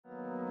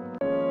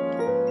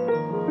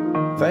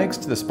Thanks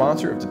to the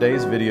sponsor of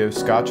today's video,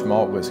 Scotch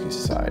Malt Whiskey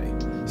Society.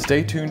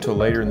 Stay tuned till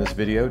later in this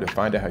video to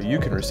find out how you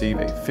can receive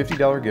a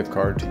 $50 gift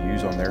card to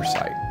use on their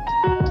site.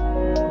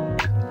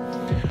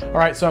 All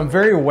right, so I'm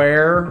very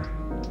aware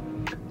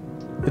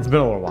it's been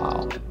a little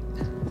while.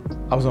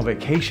 I was on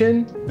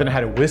vacation, then I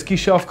had a whiskey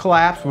shelf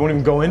collapse. We won't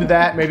even go into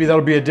that. Maybe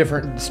that'll be a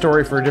different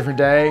story for a different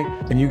day.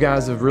 And you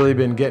guys have really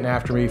been getting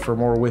after me for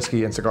more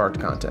whiskey and cigar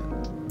content.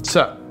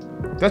 So,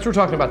 that's what we're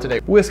talking about today,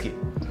 whiskey.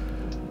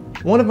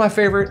 One of my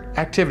favorite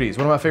activities,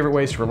 one of my favorite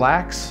ways to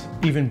relax,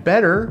 even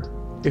better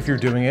if you're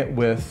doing it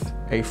with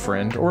a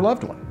friend or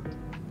loved one.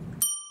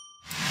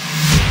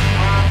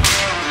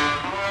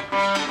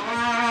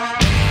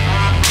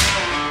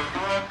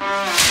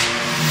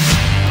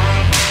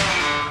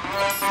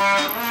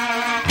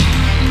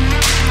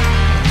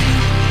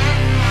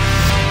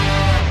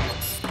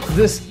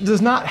 This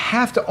does not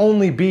have to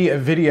only be a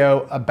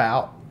video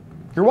about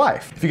your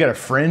wife. If you got a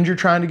friend you're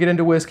trying to get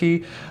into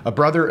whiskey, a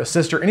brother, a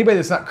sister, anybody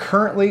that's not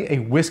currently a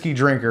whiskey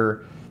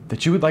drinker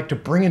that you would like to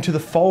bring into the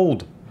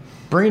fold,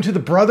 bring into the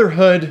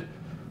brotherhood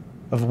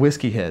of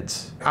whiskey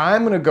heads.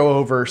 I'm gonna go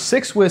over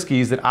 6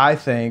 whiskeys that I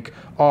think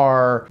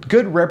are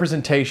good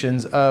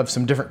representations of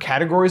some different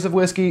categories of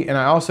whiskey, and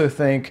I also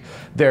think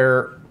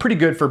they're pretty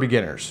good for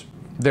beginners.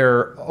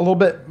 They're a little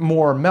bit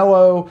more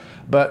mellow,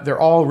 but they're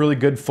all really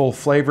good, full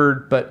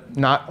flavored, but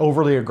not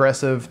overly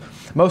aggressive.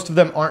 Most of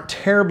them aren't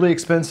terribly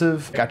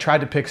expensive. I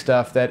tried to pick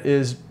stuff that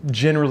is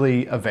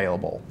generally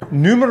available.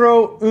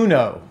 Numero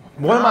uno.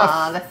 One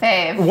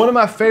of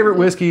my favorite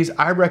whiskeys.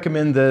 I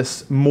recommend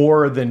this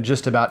more than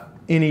just about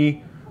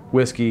any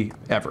whiskey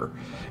ever.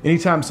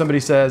 Anytime somebody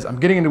says, I'm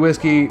getting into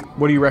whiskey,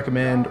 what do you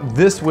recommend?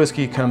 This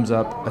whiskey comes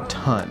up a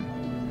ton.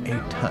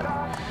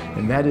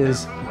 And that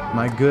is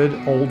my good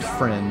old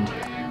friend,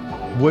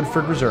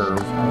 WoodFord Reserve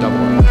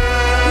Double Oak.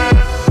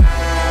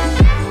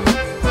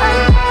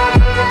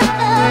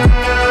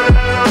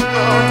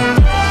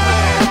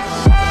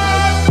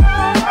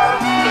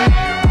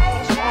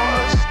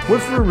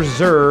 WoodFord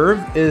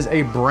Reserve is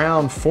a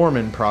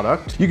Brown-Forman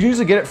product. You can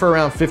usually get it for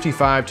around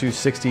 $55 to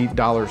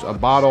 $60 a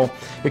bottle.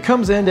 It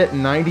comes in at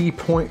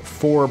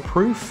 90.4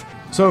 proof.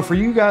 So for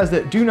you guys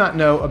that do not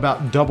know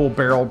about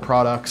double-barreled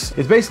products,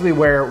 it's basically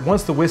where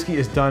once the whiskey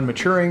is done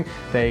maturing,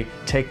 they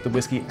take the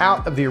whiskey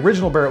out of the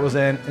original barrel it was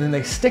in, and then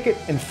they stick it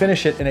and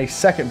finish it in a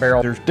second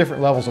barrel. There's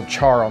different levels of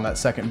char on that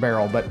second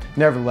barrel, but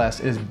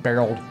nevertheless, it is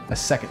barreled a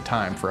second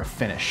time for a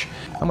finish.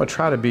 I'm gonna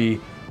try to be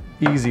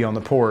easy on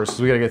the pours,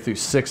 because we gotta get through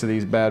 6 of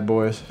these bad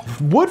boys.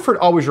 Woodford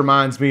always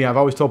reminds me, I've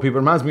always told people, it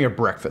reminds me of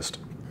breakfast.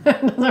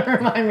 It doesn't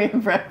remind me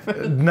of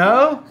breakfast.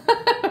 No?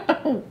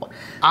 when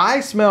I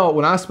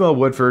smell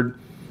Woodford,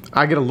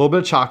 I get a little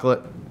bit of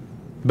chocolate,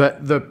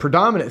 but the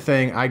predominant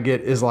thing I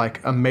get is like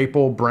a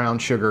maple brown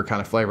sugar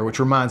kind of flavor, which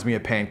reminds me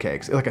of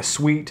pancakes. Like a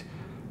sweet,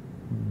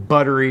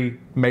 buttery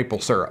maple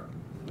syrup.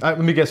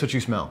 Let me guess what you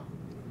smell.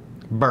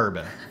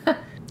 Bourbon.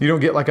 You don't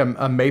get like a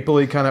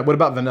mapley kind of, what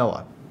about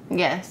vanilla?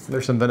 Yes.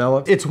 There's some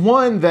vanilla. It's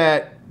one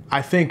that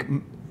I think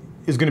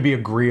is going to be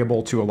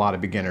agreeable to a lot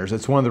of beginners.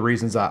 It's one of the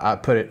reasons I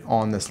put it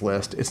on this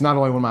list. It's not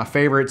only one of my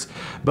favorites,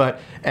 but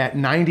at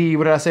 90,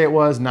 what did I say it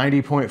was?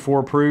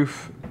 90.4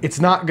 proof.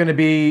 It's not going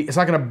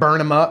to burn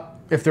them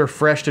up if they're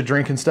fresh to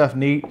drink and stuff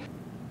neat.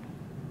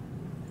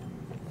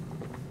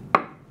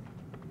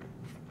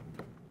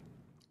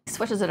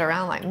 Switches it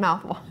around like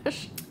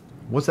mouthwash.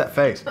 What's that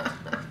face?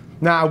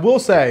 Now I will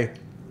say,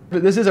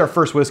 this is our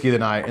first whiskey of the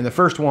night, and the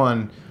first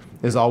one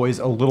is always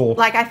a little...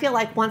 Like I feel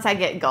like once I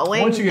get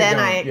going, then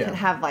I can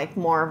have like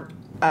more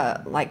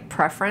like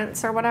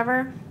preference or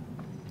whatever.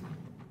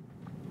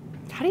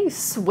 How do you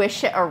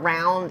swish it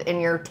around in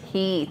your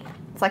teeth?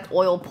 It's like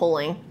oil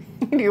pulling.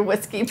 Your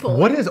whiskey pulling.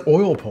 What is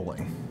oil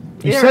pulling?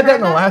 You said that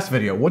in the last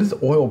video. What is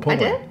oil pulling?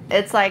 I did.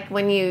 It's like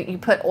when you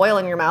put oil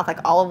in your mouth, like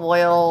olive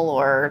oil,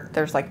 or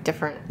there's like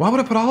different... Why would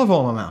I put olive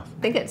oil in my mouth?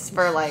 I think it's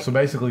for like... So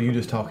basically you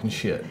just talking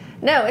shit.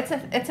 No, it's a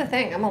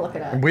thing. I'm gonna look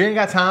it up. We ain't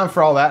got time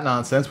for all that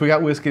nonsense. We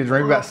got whiskey to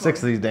drink. We got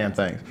 6 of these damn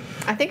things.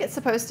 I think it's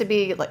supposed to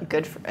be like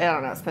good for... I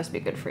don't know. It's supposed to be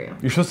good for you.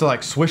 You're supposed to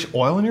like swish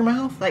oil in your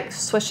mouth? Like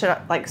swish it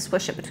up, like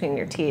swish it between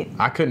your teeth.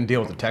 I couldn't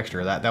deal with the texture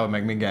of that. That would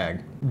make me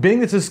gag.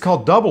 Being that this is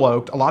called double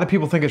oaked, a lot of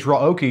people think it's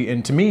raw oaky,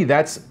 and to me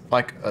that's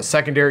like a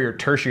secondary or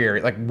tertiary,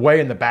 like way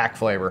in the back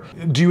flavor.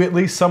 Do you at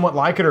least somewhat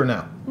like it or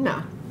no?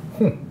 No.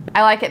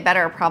 I like it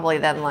better probably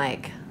than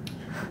like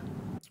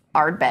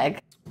Ardbeg.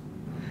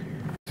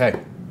 Hey.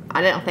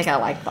 I don't think I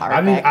liked the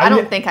Ardbeg. I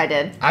don't think I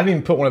did. I didn't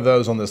even put one of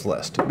those on this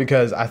list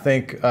because I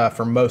think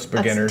for most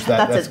beginners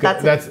that's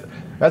good.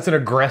 That's an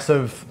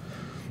aggressive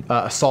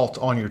assault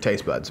on your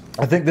taste buds.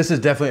 I think this is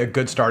definitely a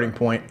good starting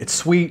point. It's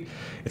sweet.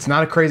 It's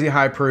not a crazy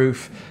high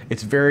proof.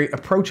 It's very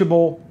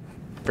approachable,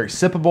 very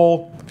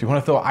sippable. If you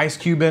want to throw an ice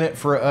cube in it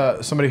for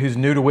somebody who's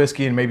new to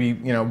whiskey and maybe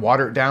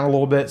water it down a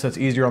little bit so it's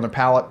easier on the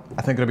palate,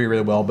 I think it'll be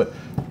really well. But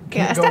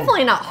yeah, it's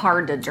definitely not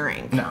hard to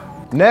drink. No.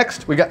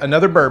 Next, we got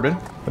another bourbon,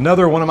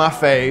 another one of my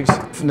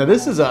faves. Now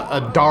this is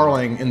a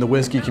darling in the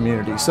whiskey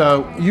community,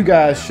 so you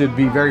guys should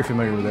be very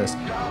familiar with this.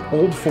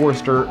 Old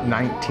Forester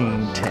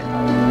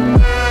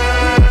 1910.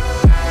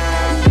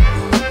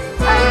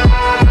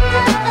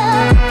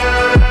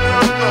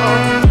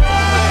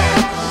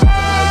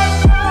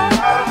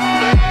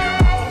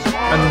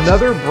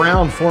 Another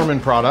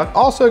Brown-Forman product,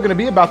 also gonna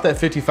be about that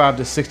 $55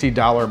 to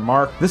 $60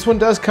 mark. This one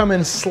does come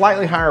in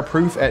slightly higher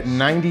proof at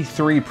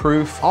 93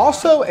 proof.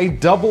 Also a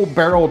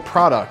double-barreled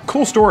product.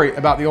 Cool story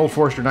about the Old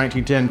Forester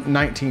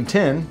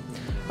 1910.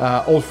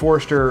 Old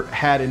Forester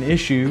had an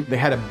issue. They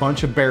had a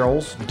bunch of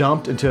barrels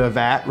dumped into a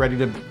vat ready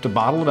to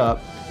bottle it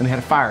up, and they had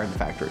a fire in the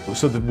factory.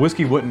 So the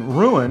whiskey wouldn't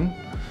ruin,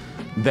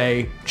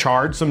 they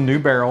charged some new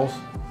barrels,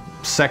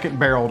 second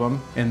barreled them,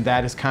 and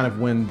that is kind of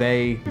when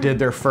they did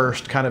their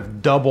first kind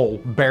of double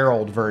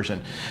barreled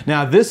version.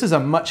 Now this is a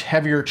much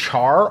heavier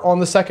char on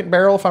the second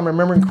barrel, if I'm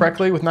remembering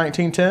correctly, with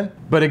 1910.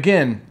 But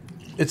again,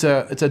 it's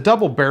a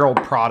double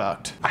barreled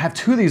product. I have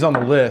two of these on the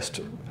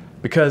list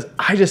because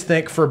I just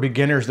think for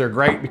beginners they're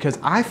great, because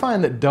I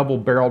find that double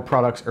barreled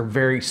products are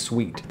very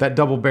sweet. That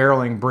double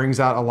barreling brings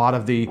out a lot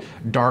of the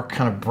dark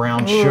kind of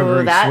brown sugary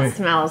sweet. That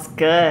smells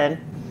good.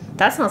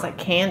 That smells like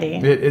candy.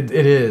 It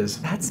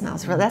is. That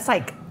smells real. That's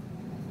like,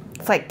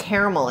 it's like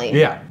caramelly.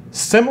 Yeah.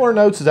 Similar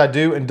notes as I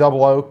do in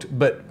double oaked,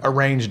 but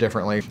arranged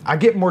differently. I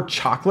get more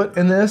chocolate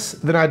in this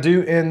than I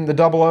do in the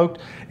double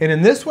oaked. And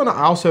in this one,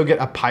 I also get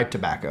a pipe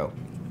tobacco.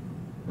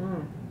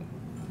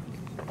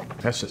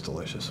 That's just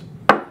delicious.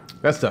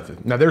 That stuff is,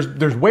 now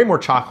there's way more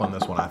chocolate in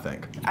this one, I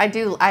think.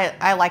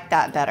 I like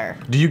that better.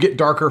 Do you get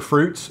darker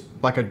fruits?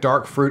 Like a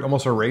dark fruit,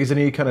 almost a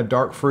raisiny kind of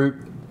dark fruit,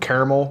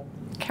 caramel?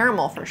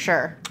 Caramel for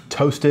sure.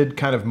 Toasted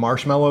kind of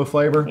marshmallow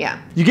flavor?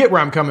 Yeah. You get where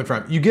I'm coming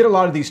from. You get a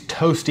lot of these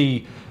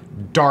toasty,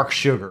 dark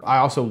sugar. I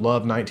also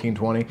love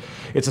 1920.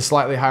 It's a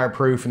slightly higher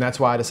proof, and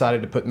that's why I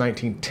decided to put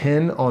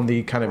 1910 on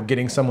the kind of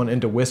getting someone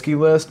into whiskey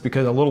list,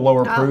 because a little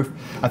lower proof,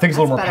 I think it's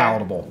a little more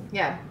palatable.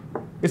 Yeah.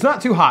 It's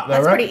not too hot though,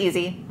 that's right? That's pretty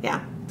easy,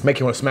 yeah. Make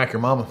you want to smack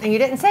your mama. And you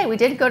didn't say, we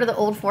did go to the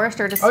Old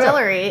Forester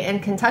Distillery in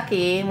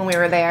Kentucky when we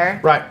were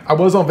there. Right, I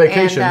was on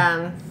vacation.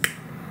 And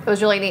it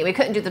was really neat. We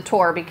couldn't do the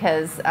tour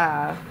because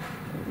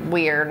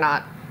we're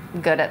not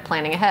good at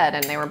planning ahead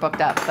and they were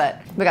booked up,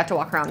 but we got to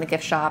walk around the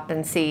gift shop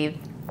and see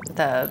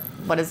the,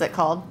 what is it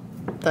called?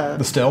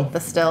 The still.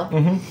 The still.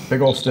 Mm-hmm. Big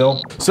old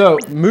still. So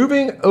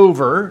moving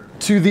over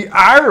to the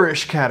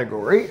Irish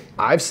category,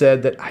 I've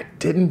said that I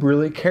didn't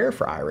really care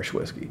for Irish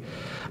whiskey.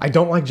 I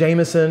don't like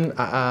Jameson.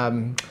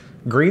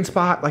 Green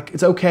Spot, like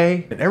it's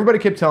okay. And everybody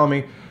kept telling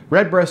me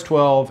Redbreast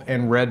 12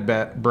 and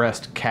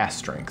Redbreast Cask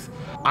Strength.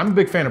 I'm a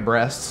big fan of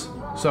breasts,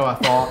 so I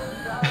thought.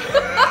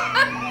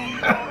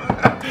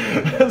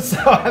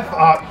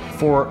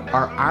 For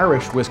our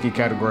Irish whiskey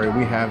category,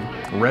 we have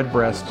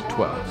Redbreast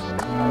 12.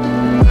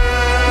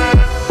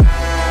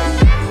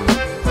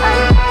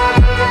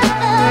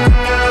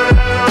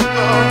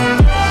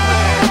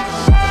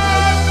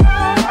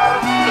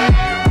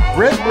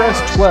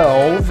 Redbreast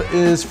 12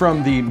 is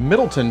from the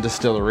Middleton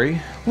Distillery.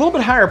 A little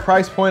bit higher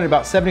price point,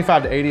 about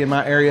 75 to 80 in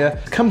my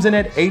area. Comes in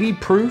at 80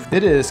 proof.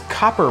 It is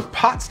copper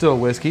pot still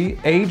whiskey,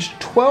 aged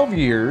 12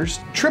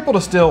 years, triple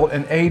distilled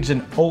and aged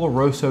in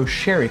Oloroso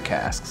sherry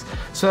casks.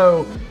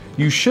 So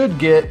you should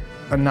get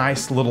a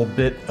nice little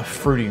bit of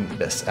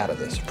fruitiness out of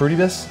this.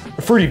 Fruitybis?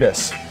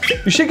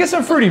 Fruitybis. You should get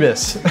some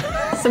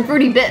fruitybis. Some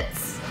fruity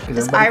bits.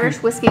 Does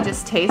Irish whiskey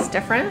just taste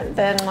different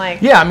than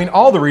like? Yeah, I mean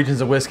all the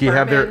regions of whiskey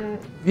have their,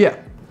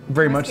 bourbon?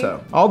 Very much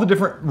so. All the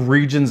different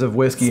regions of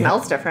whiskey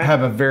smells different.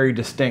 Have a very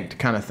distinct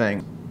kind of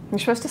thing. You're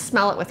supposed to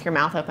smell it with your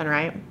mouth open,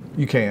 right?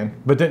 You can,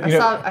 but then I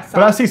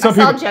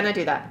saw Jenna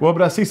do that. Well,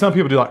 but I see some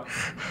people do like.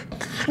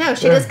 No,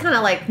 she just kind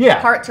of like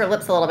parts her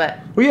lips a little bit.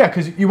 Well, yeah,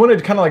 because you wanted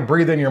to kind of like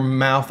breathe in your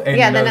mouth and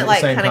your nose then it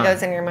like kind of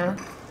goes in your mouth.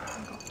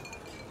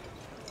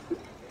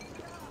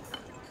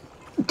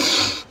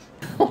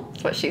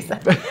 That's what she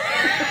said.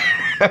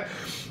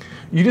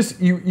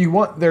 You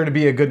want there to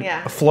be a good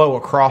flow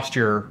across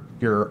your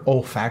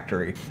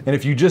olfactory, and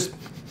if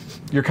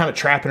you're kind of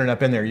trapping it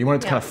up in there, you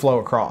want it to kind of flow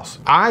across.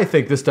 I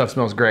think this stuff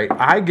smells great.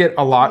 I get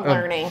a lot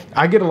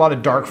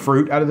of dark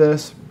fruit out of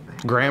this.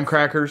 Graham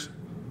crackers.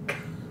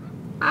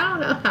 I don't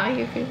know how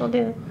you people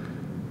do.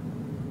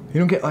 You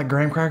don't get like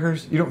graham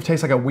crackers? You don't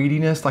taste like a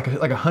weediness, like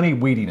a honey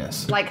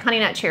weediness. Like Honey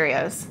Nut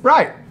Cheerios.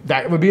 Right.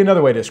 That would be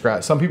another way to describe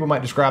it. Some people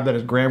might describe that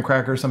as graham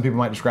crackers. Some people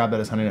might describe that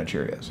as Honey Nut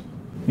Cheerios.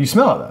 You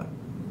smell it though.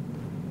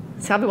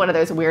 So I'll be one of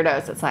those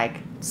weirdos that's like,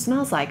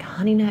 smells like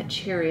Honey Nut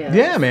Cheerios.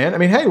 Yeah, man. I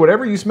mean, hey,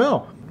 whatever you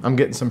smell. I'm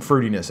getting some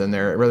fruitiness in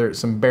there, whether it's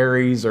some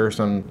berries or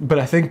some, but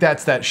I think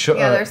that's that.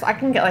 I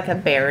can get like a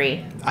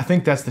berry. I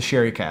think that's the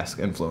sherry cask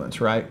influence,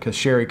 right? Because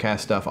sherry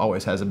cask stuff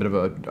always has a bit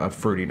of a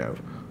fruity note.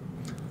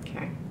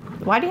 Okay.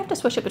 Why do you have to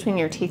swish it between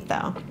your teeth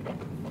though?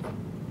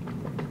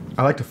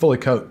 I like to fully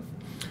coat.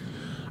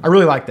 I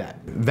really like that.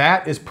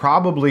 That is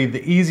probably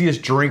the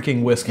easiest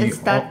drinking whiskey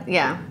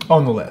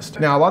on the list.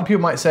 Now, a lot of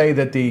people might say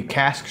that the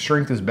cask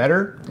strength is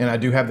better, and I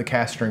do have the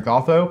cask strength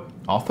also.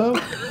 I do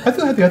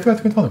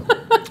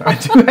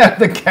have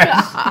the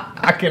cask.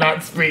 I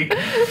cannot speak.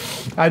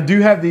 I do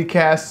have the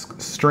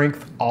cask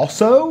strength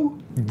also.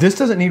 This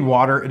doesn't need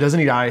water. It doesn't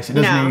need ice. It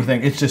doesn't need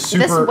anything. It's just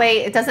super. This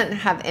way, it doesn't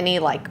have any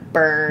like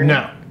burn.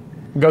 No.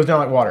 It goes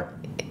down like water.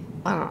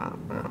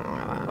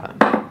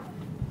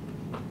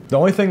 The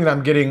only thing that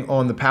I'm getting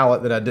on the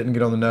palate that I didn't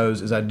get on the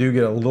nose is I do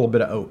get a little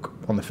bit of oak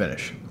on the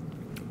finish.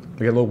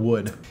 I get a little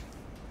wood.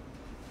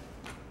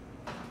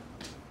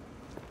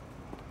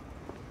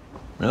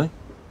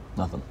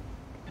 Nothing.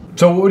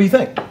 So what do you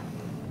think?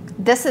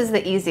 This is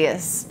the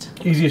easiest.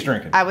 Easiest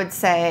drinking. I would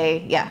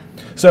say, yeah,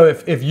 So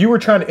if you were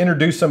trying to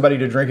introduce somebody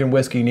to drinking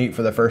whiskey neat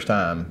for the first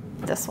time,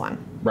 this one.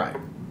 right?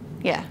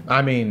 Yeah.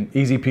 I mean,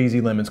 easy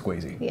peasy lemon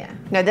squeezy. Yeah.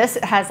 No, this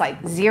has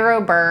like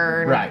 0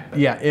 burn. Right.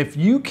 Yeah. If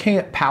you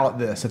can't palate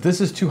this, if this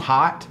is too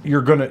hot,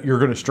 you're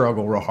gonna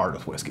struggle real hard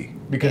with whiskey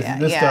because Yeah,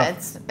 this yeah,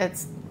 stuff.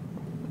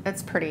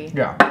 it's pretty.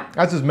 Yeah,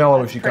 that's as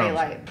mellow as she pretty comes.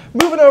 light.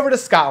 Moving over to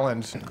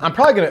Scotland, I'm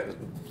probably gonna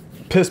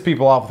piss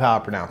people off with how I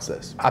pronounce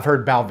this. I've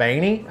heard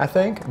Balvenie, I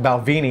think,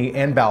 Balvenie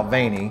and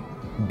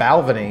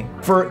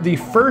Balvenie. For the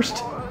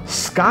first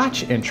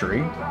Scotch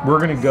entry, we're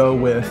gonna go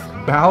with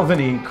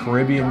Balvenie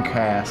Carribean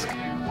Cask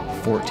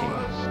 14.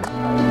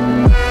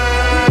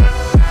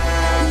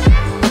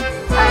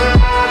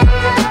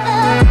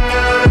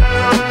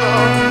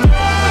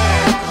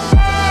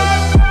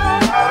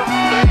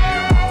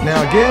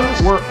 Now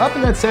again, we're up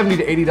in that $70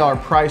 to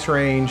 $80 price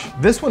range.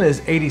 This one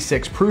is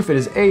 86 proof. It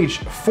is aged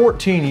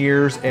 14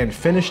 years and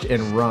finished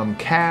in rum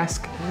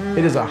cask.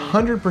 It is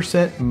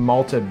 100%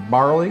 malted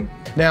barley.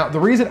 Now, the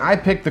reason I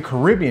picked the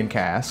Caribbean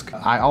cask,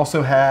 I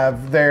also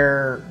have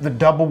the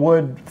Double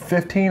Wood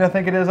 15, I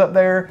think it is up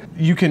there.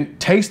 You can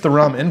taste the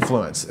rum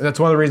influence. That's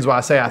one of the reasons why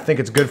I say I think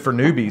it's good for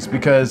newbies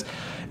because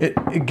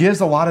it gives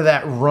a lot of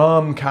that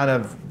rum kind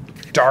of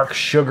dark,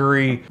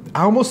 sugary.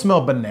 I almost smell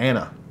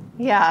banana.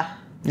 Yeah.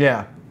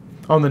 Yeah,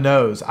 on the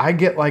nose. I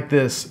get like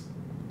this,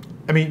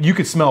 I mean, you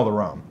could smell the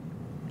rum.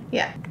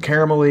 Yeah.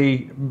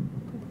 Caramelly,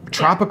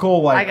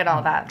 tropical, like I get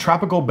all that.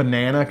 tropical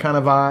banana kind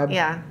of vibe.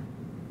 Yeah.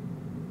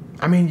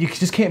 I mean, you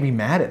just can't be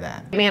mad at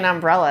that. Give me an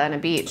umbrella and a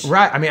beach.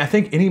 Right. I mean, I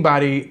think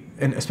anybody,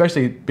 and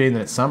especially being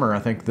that it's summer, I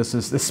think this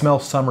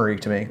smells summery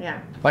to me.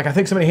 Yeah. Like I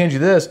think somebody hands you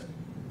this,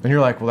 and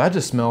you're like, well,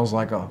 that smells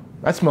like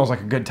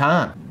a good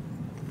time.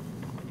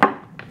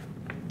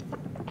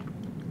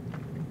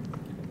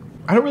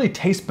 I don't really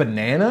taste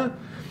banana,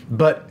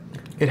 but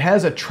it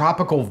has a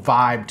tropical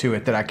vibe to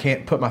it that I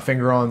can't put my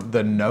finger on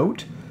the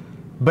note.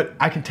 But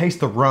I can taste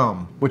the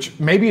rum, which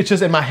maybe it's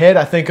just in my head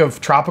I think of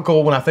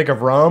tropical when I think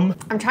of rum.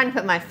 I'm trying to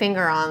put my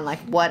finger on like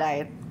what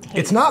I taste.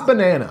 It's not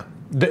banana.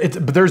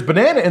 But there's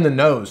banana in the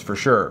nose for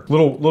sure.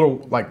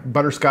 Little like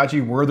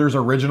butterscotchy Werther's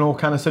Original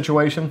kind of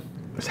situation.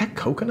 Is that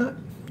coconut?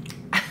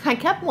 I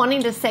kept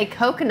wanting to say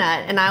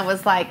coconut and I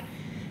was like,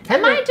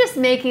 am I just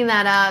making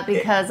that up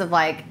because of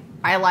like,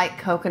 I like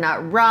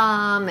coconut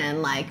rum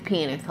and like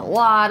pina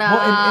colada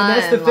and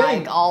that's the thing.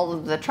 Like all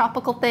of the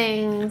tropical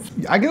things.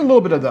 I get a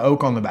little bit of the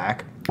oak on the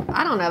back.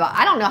 I don't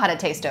know how to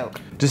taste oak.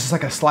 Just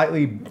like a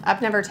slightly...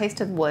 I've never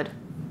tasted wood.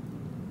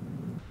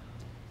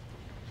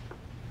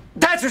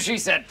 That's what she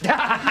said.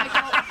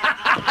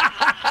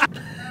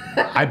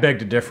 I beg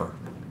to differ.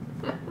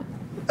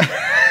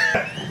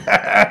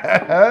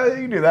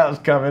 You knew that was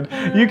coming.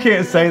 You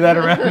can't say that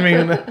around me.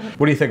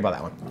 What do you think about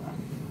that one?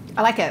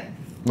 I like it.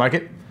 Like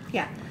it?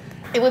 Yeah.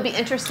 It would be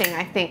interesting,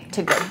 I think,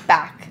 to go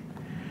back.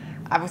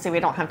 Obviously, we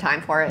don't have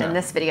time for it in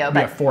this video,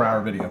 but Yeah,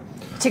 4-hour video.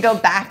 to go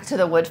back to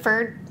the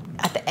WoodFord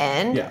at the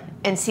end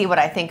and see what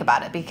I think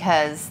about it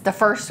because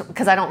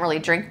I don't really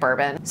drink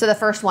bourbon. So the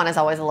first one is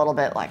always a little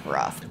bit like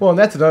rough. Well, and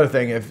that's another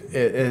thing.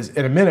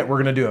 In a minute,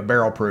 we're going to do a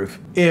barrel proof.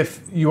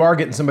 If you are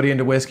getting somebody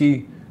into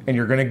whiskey and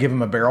you're going to give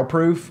them a barrel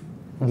proof,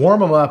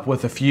 warm them up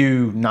with a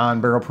few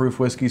non-barrel proof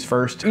whiskeys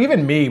first.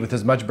 Even me, with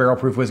as much barrel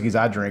proof whiskeys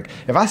I drink,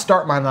 if I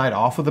start my night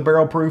off with a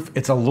barrel proof,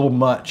 it's a little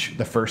much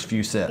the first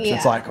few sips. Yeah.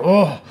 It's like,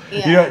 oh,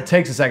 you know, it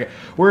takes a second.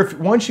 Where if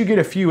once you get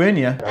a few in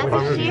you,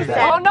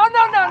 Oh, no,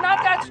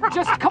 not that.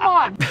 Just come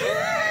on.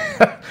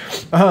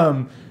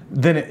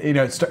 then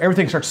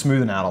everything starts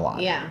smoothing out a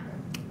lot. Yeah.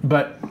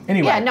 But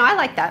anyway. Yeah, no, I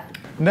like that.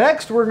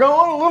 Next, we're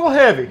going a little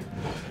heavy.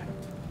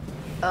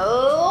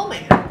 Oh,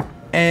 man.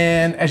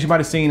 And as you might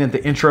have seen at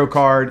the intro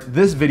card,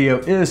 this video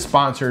is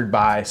sponsored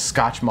by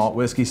Scotch Malt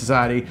Whiskey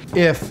Society.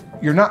 If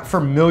you're not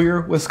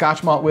familiar with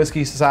Scotch Malt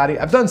Whiskey Society,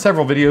 I've done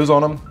several videos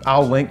on them.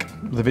 I'll link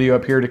the video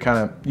up here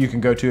to you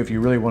can go to if you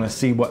really want to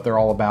see what they're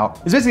all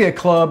about. It's basically a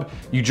club.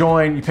 You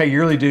join, you pay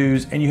yearly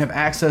dues, and you have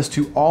access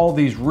to all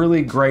these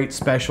really great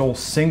special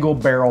single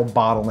barrel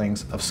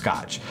bottlings of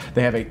Scotch.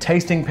 They have a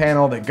tasting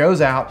panel that goes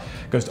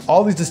to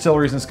all these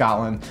distilleries in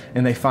Scotland,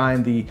 and they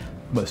find the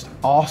most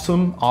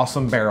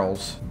awesome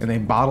barrels and they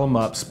bottle them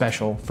up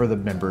special for the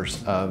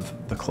members of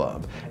the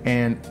club.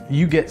 And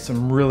you get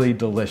some really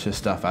delicious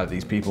stuff out of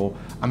these people.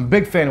 I'm a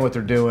big fan of what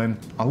they're doing.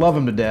 I love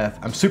them to death.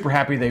 I'm super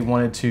happy they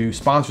wanted to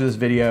sponsor this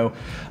video.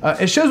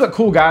 It shows what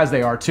cool guys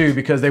they are too,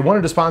 because they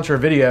wanted to sponsor a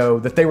video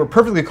that they were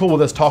perfectly cool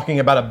with us talking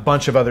about a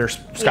bunch of other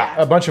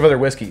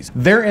whiskeys.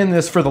 They're in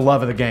this for the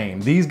love of the game.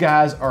 These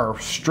guys are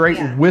straight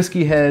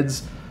whiskey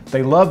heads.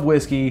 They love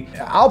whiskey.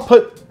 I'll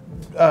put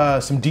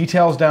some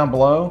details down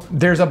below.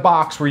 There's a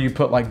box where you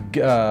put like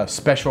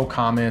special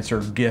comments or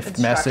gift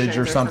message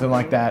or something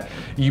like that.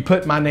 You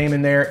put my name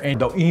in there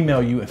and they'll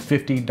email you a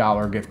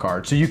 $50 gift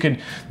card. So you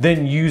can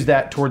then use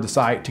that toward the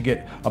site to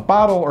get a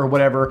bottle or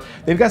whatever.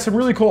 They've got some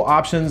really cool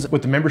options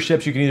with the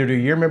memberships. You can either do a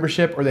year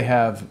membership or they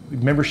have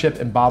membership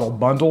and bottle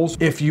bundles.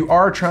 If you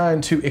are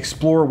trying to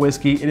explore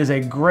whiskey, it is a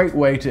great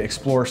way to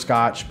explore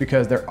Scotch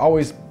because they're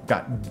always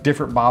got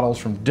different bottles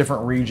from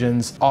different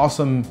regions,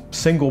 awesome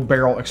single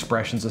barrel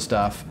expressions of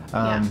stuff.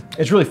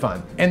 It's really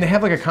fun. And they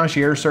have like a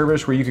concierge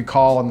service where you could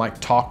call and like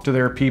talk to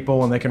their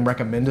people and they can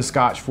recommend a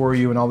Scotch for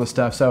you and all this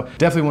stuff. So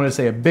definitely wanted to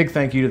say a big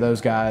thank you to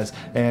those guys.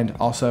 And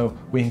also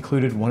we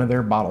included one of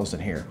their bottles in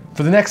here.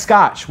 For the next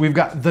Scotch, we've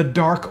got the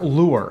Dark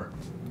Lure.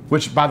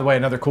 Which, by the way,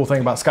 another cool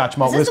thing about Scotch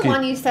malt whiskey. Is this the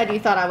one you said you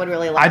thought I would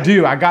really like? I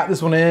do. I got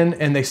this one in,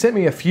 and they sent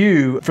me a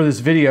few for this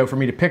video for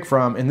me to pick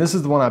from, and this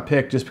is the one I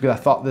picked just because I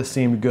thought this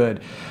seemed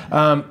good.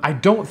 I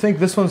don't think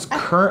this one's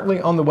currently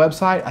on the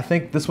website. I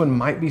think this one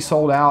might be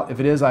sold out. If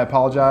it is, I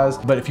apologize.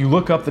 But if you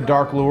look up the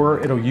Dark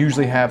Lure, it'll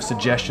usually have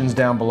suggestions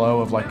down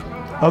below of like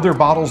other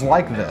bottles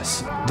like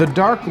this. The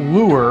Dark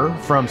Lure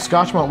from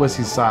Scotch Malt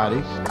Whiskey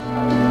Society.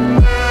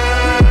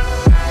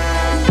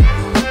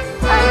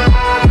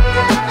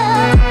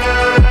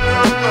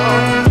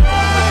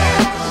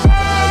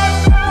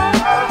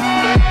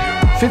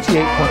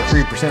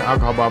 58.3%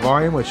 alcohol by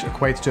volume, which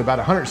equates to about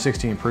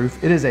 116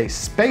 proof. It is a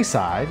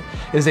Speyside.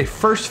 It is a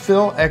first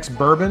fill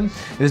ex-bourbon.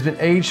 It has been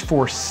aged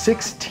for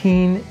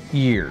 16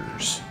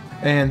 years.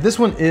 And this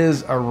one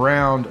is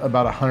around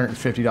about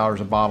 $150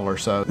 a bottle or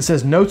so. It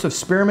says notes of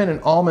spearmint and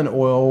almond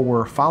oil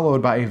were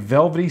followed by a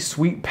velvety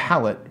sweet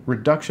palate,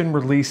 reduction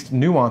released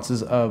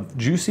nuances of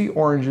juicy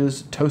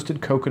oranges,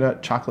 toasted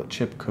coconut, chocolate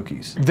chip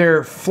cookies.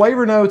 Their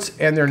flavor notes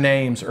and their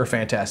names are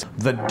fantastic.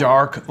 The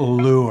Dark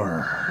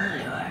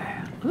Lure.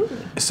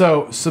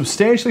 So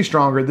substantially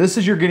stronger. This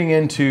is you're getting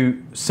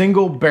into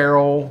single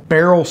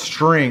barrel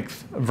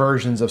strength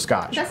versions of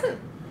Scotch.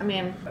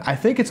 I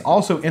think it's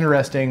also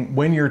interesting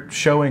when you're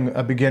showing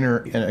a beginner,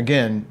 and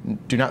again,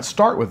 do not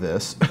start with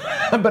this,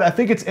 but I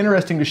think it's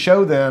interesting to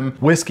show them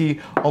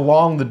whiskey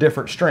along the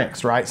different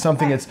strengths, right?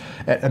 Something that's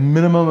at a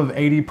minimum of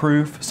 80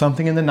 proof,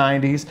 something in the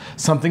 90s,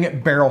 something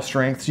at barrel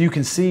strength. So you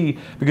can see,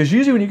 because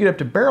usually when you get up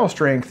to barrel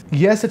strength,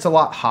 yes, it's a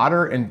lot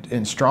hotter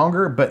and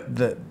stronger, but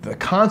the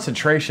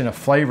concentration of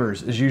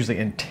flavors is usually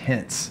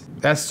intense.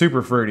 That's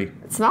super fruity.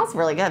 It smells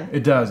really good.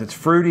 It does. It's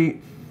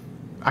fruity.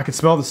 I can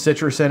smell the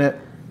citrus in it.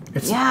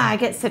 Yeah, I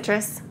get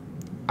citrus.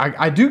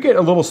 I do get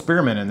a little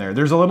spearmint in there.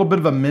 There's a little bit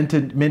of a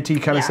minty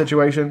kind of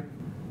situation.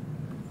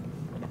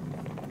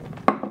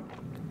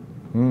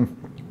 You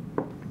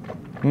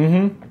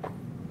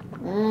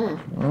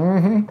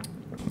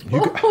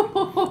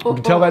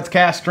can tell that's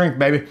cask strength,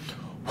 baby.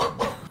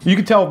 You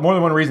can tell more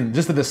than one reason.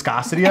 Just the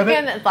viscosity of it.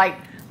 And it's like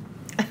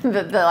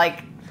the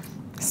like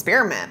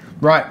spearmint.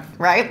 Right.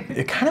 Right?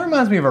 It kind of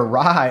reminds me of a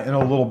rye in a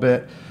little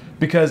bit,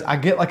 because I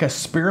get like a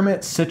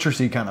spearmint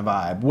citrusy kind of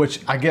vibe,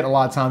 which I get a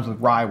lot of times with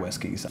rye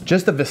whiskeys.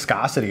 Just the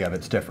viscosity of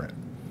it's different.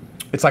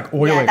 It's like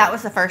oily. Yeah, that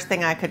was the first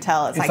thing I could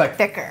tell. It's like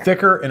thicker.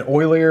 Thicker and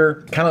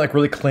oilier, kind of like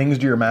really clings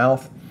to your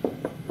mouth.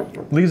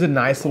 Leaves a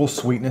nice little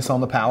sweetness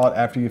on the palate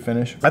after you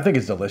finish. I think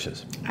it's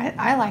delicious.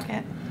 I like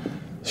it.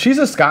 She's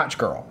a Scotch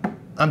girl.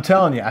 I'm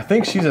telling you, I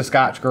think she's a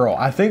Scotch girl.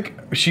 I think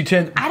she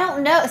tends... I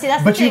don't know. See,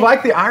 that's But the thing. you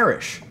like the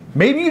Irish.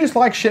 Maybe you just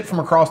like shit from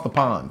across the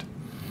pond.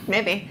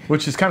 Maybe.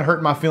 Which is kind of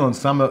hurting my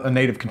feelings. I'm a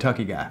native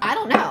Kentucky guy. I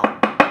don't know.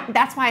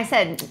 That's why I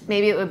said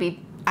maybe it would be,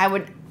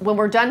 when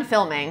we're done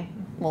filming,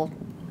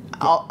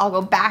 I'll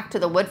go back to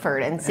the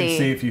Woodford and see. And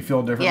see if you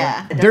feel differently.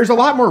 Yeah. There's a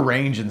lot more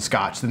range in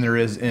Scotch than there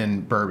is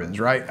in bourbons,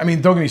 right? I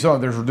mean, don't get me wrong,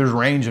 there's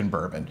range in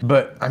bourbon.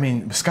 But, I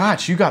mean,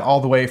 Scotch, you got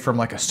all the way from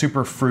like a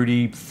super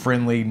fruity,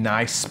 friendly,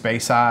 nice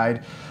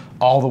Speyside,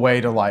 all the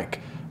way to like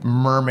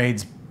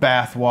Mermaid's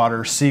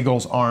bathwater,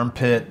 Seagull's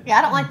armpit. Yeah,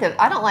 I don't like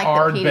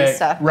the peaty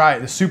stuff. Right,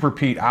 the super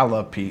peat. I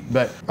love peat,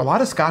 but a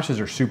lot of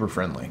Scotches are super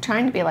friendly.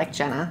 Trying to be like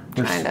Jenna.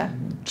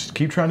 Just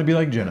keep trying to be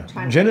like Jenna.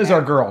 Trying to Jenna's be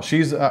our girl.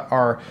 She's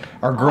our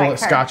girl like at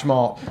her. Scotch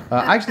Malt.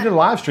 I actually did a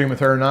live stream with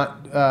her.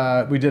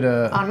 We did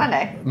On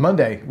Monday.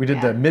 Monday. We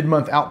did the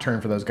mid-month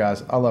outturn for those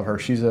guys. I love her.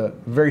 She's a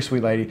very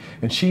sweet lady,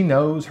 and she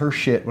knows her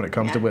shit when it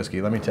comes to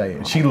whiskey. Let me tell you.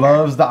 And she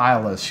loves the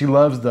Islas. She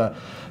loves the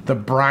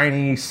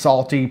briny,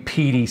 salty,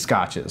 peaty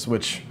Scotches,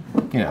 which,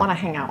 you know, I want to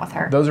hang out with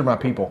her. those are my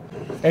people.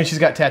 And she's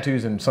got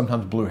tattoos and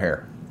sometimes blue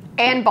hair.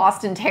 And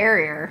Boston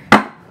Terrier.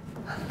 No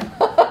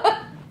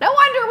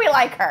wonder we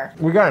like her.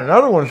 We got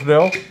another one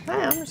still.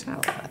 I'm just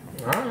gonna love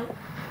it. All right.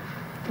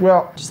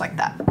 Well, Just like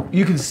that.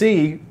 you can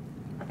see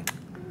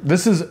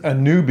this is a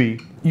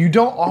newbie. You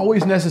don't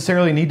always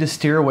necessarily need to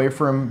steer away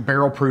from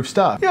barrel-proof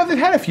stuff. You know, they've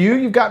had a few.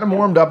 You've gotten them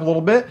warmed up a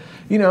little bit.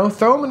 You know,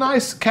 throw them a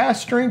nice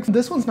cask strength.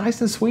 This one's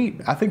nice and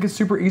sweet. I think it's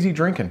super easy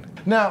drinking.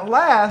 Now,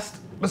 last,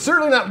 but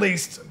certainly not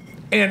least,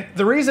 and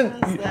the reason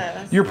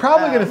you're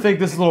probably going to think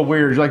this is a little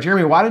weird. You're like,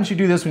 Jeremy, why didn't you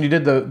do this when you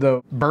did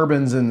the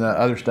bourbons and the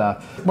other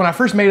stuff? When I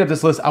first made up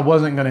this list, I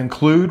wasn't going to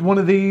include one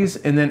of these.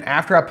 And then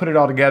after I put it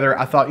all together,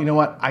 I thought, you know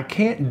what? I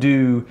can't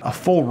do a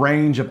full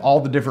range of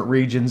all the different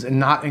regions and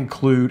not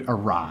include a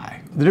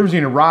rye. The difference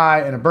between a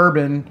rye and a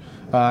bourbon,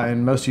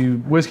 and most of you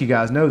whiskey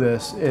guys know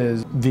this,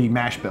 is the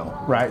mash bill,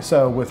 right?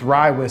 So with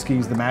rye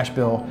whiskeys, the mash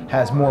bill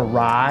has more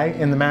rye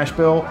in the mash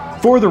bill.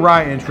 For the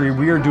rye entry,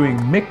 we are doing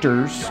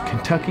Michters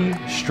Kentucky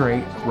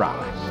Straight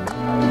Rye.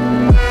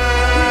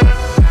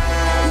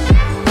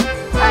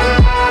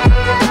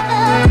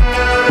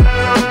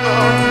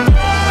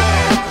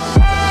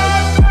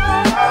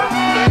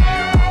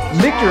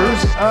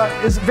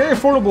 is very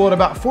affordable at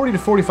about $40 to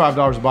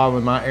 $45 a bottle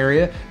in my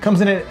area.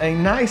 Comes in at a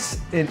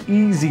nice and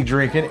easy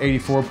drinking,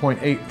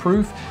 84.8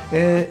 proof.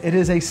 It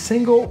is a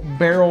single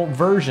barrel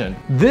version.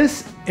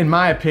 This, in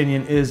my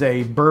opinion, is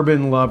a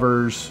bourbon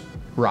lover's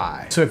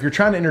rye. So if you're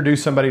trying to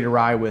introduce somebody to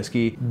rye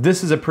whiskey,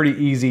 this is a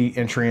pretty easy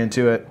entry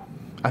into it.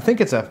 I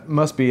think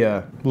must be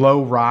a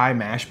low rye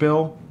mash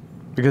bill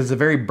because it's a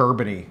very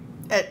bourbony.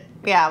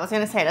 Yeah, I was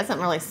gonna say it doesn't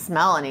really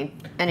smell any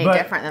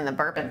different than the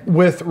bourbon.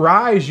 With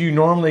ryes, you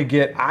normally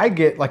I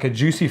get like a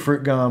juicy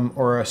fruit gum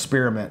or a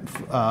spearmint,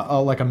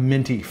 like a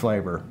minty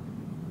flavor.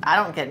 I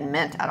don't get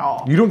mint at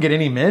all. You don't get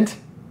any mint?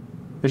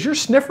 Is your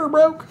sniffer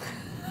broke?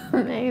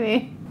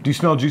 Maybe. Do you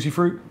smell juicy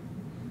fruit?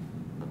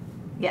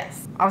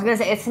 Yes. I was gonna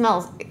say it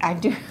smells. I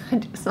do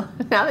smell.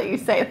 Now that you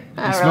say it,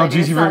 I smell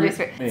juicy fruit?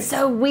 It's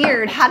so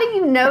weird. How do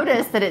you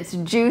notice that it's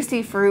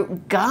juicy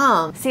fruit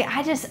gum? See,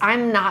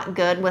 I'm not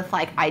good with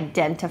like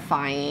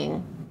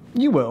identifying.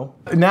 You will.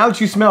 Now that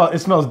you smell it, it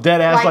smells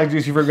dead ass like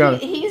juicy fruit gum.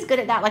 He's good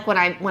at that. Like when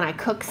I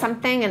cook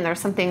something and there's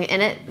something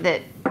in it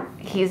that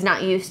he's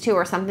not used to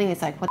or something,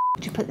 he's like, "What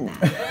did you put in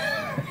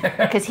that?"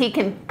 Because he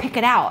can pick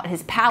it out.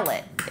 His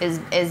palate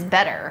is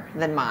better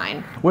than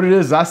mine. What it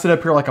is I sit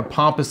up here like a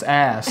pompous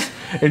ass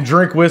and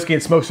drink whiskey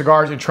and smoke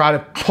cigars and try to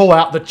pull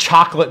out the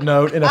chocolate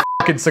note in a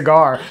fucking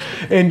cigar.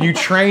 And you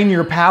train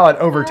your palate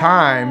over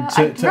time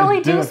to I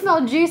really do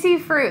smell juicy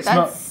fruit.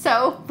 That's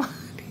so funny.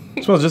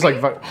 It smells just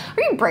like... Are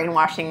you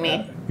brainwashing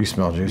me? You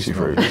smell juicy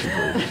fruit.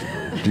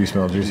 Do you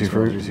smell juicy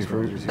fruit?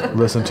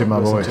 Listen to my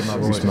voice.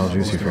 You smell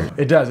juicy fruit.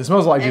 It does. It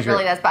smells like juicy fruit. It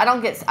really does, but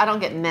I don't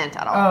get mint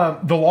at all.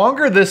 The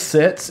longer this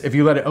sits, if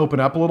you let it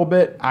open up a little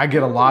bit, I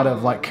get a lot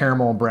of like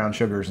caramel and brown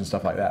sugars and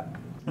stuff like that.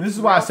 And this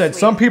is why I said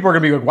some people are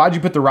gonna be like, why'd you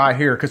put the rye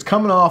here? Because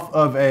coming off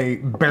of a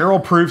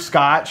barrel-proof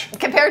Scotch,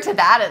 compared to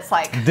that, it's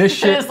like this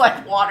shit is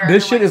like water.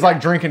 This shit is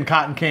like drinking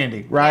cotton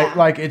candy, right? Yeah.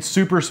 Like it's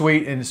super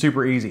sweet and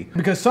super easy.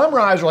 Because some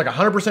ryes are like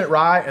 100%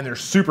 rye and they're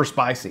super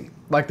spicy.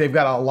 Like they've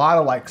got a lot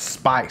of like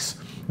spice.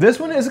 This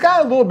one has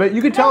got a little bit.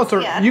 You can tell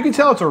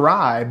it's a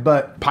rye,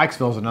 but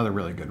Pikesville is another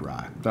really good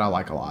rye that I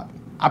like a lot.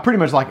 I pretty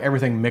much like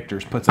everything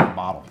Michters puts in a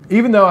bottle.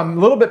 Even though I'm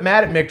a little bit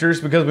mad at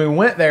Michters because when we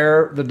went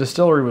there, the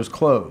distillery was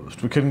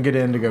closed. We couldn't get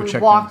in to go check.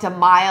 We walked a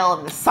mile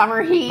in the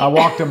summer heat. I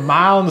walked a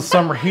mile in the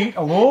summer heat.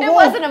 A little. It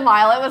wasn't a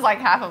mile. It was like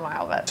half a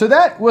mile. But so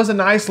that was a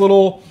nice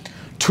little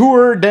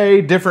tour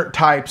day, different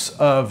types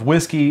of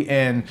whiskey,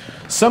 and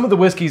some of the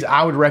whiskeys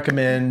I would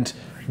recommend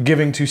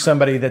giving to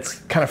somebody that's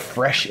kind of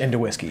fresh into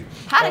whiskey.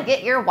 How to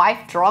get your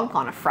wife drunk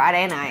on a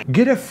Friday night.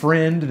 Get a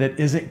friend that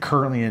isn't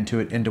currently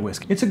into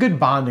whiskey. It's a good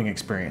bonding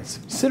experience.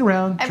 Sit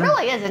around. It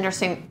really is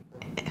interesting.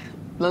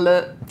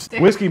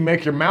 Whiskey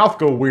make your mouth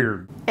go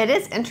weird. It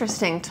is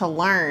interesting to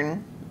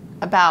learn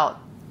about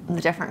the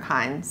different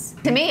kinds.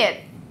 To me,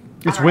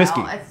 it's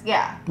whiskey.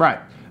 Yeah. Right.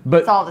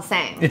 But it's all the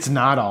same. It's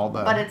not all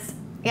though. But it's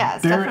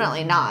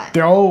definitely not.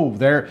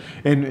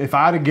 And if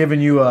I'd have given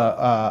you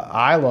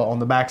a Isla on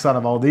the backside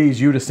of all these,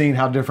 you'd have seen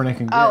how different it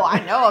can get. Oh, I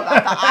know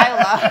about the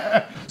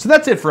Isla. So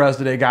that's it for us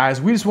today,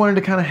 guys. We just wanted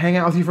to kind of hang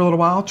out with you for a little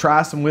while,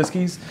 try some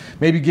whiskeys,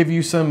 maybe give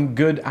you some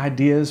good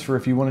ideas for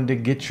if you wanted to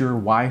get your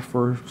wife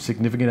or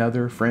significant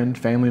other, friend,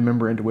 family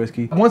member into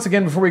whiskey. Once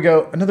again, before we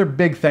go, another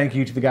big thank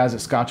you to the guys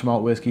at Scotch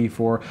Malt Whiskey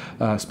for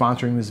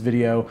sponsoring this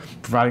video,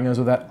 providing us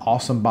with that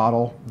awesome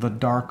bottle, the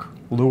Dark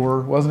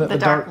Lure, wasn't it? The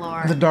Dark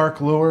Lure. The Dark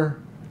Lure.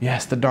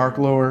 Yes, the Dark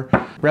Lure.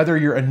 Whether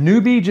you're a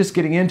newbie just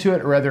getting into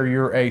it, or whether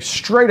you're a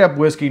straight up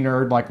whiskey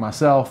nerd like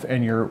myself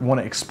and you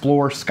want to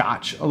explore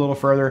Scotch a little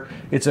further,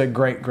 it's a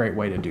great, great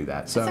way to do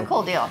that. So it's a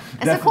cool deal.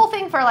 It's a cool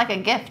thing for like a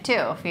gift too.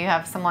 If you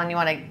have someone you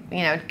want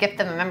to, gift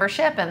them a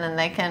membership and then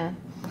they can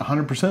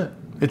 100%.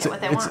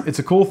 It's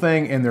a cool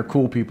thing, and they're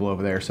cool people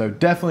over there. So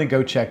definitely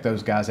go check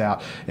those guys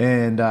out.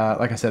 And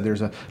like I said,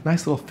 there's a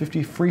nice little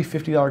free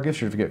 $50 gift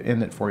certificate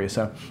in it for you.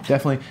 So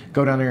definitely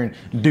go down there and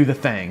do the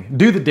thing.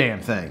 Do the damn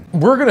thing.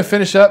 We're gonna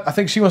finish up. I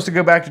think she wants to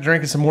go back to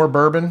drinking some more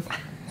bourbon.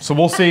 So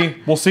we'll see.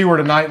 We'll see where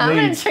tonight leads. I'm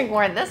gonna drink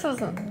more. This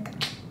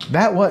wasn't.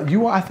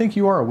 I think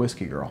you are a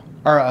whiskey girl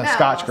or a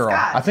Scotch girl.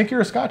 Scotch. I think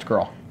you're a Scotch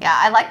girl. Yeah,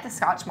 I like the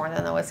Scotch more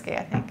than the whiskey.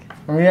 I think.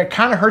 I mean, it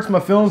kind of hurts my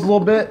feelings a little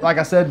bit. Like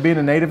I said, being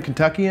a native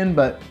Kentuckian,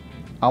 but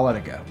I'll let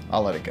it go.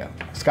 I'll let it go.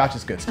 Scotch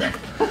is good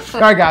stuff.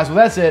 All right, guys. Well,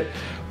 that's it.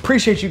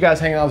 Appreciate you guys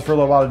hanging out with us for a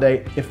little while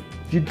today. If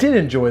you did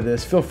enjoy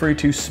this, feel free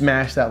to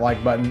smash that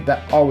like button.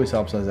 That always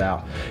helps us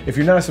out. If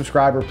you're not a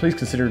subscriber, please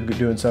consider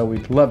doing so.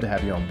 We'd love to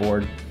have you on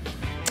board.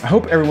 I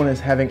hope everyone is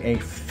having a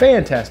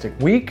fantastic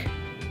week.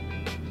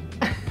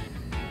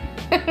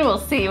 We'll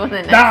see you in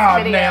the next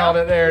video. Nailed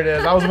it. There it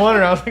is. I was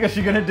wondering. I was like, is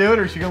she going to do it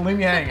or is she going to leave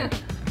me hanging?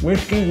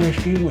 Whiskey,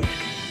 whiskey, whiskey.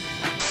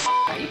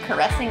 Are you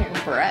caressing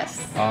your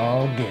breasts?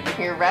 Oh, get it.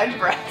 Your red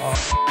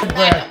breasts.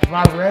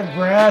 My red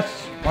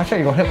breasts. Watch out,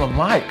 you're going to hit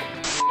my mic.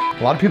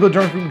 A lot of people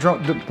drunk.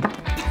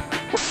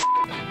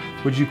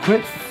 Would you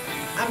quit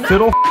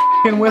fiddle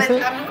with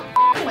it? I'm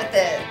not with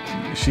it.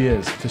 She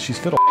is, because she's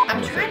fiddle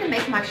I'm trying to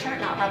make my shirt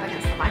not rub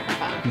against the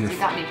microphone because you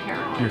got me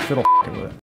paranoid. You're fiddle with it.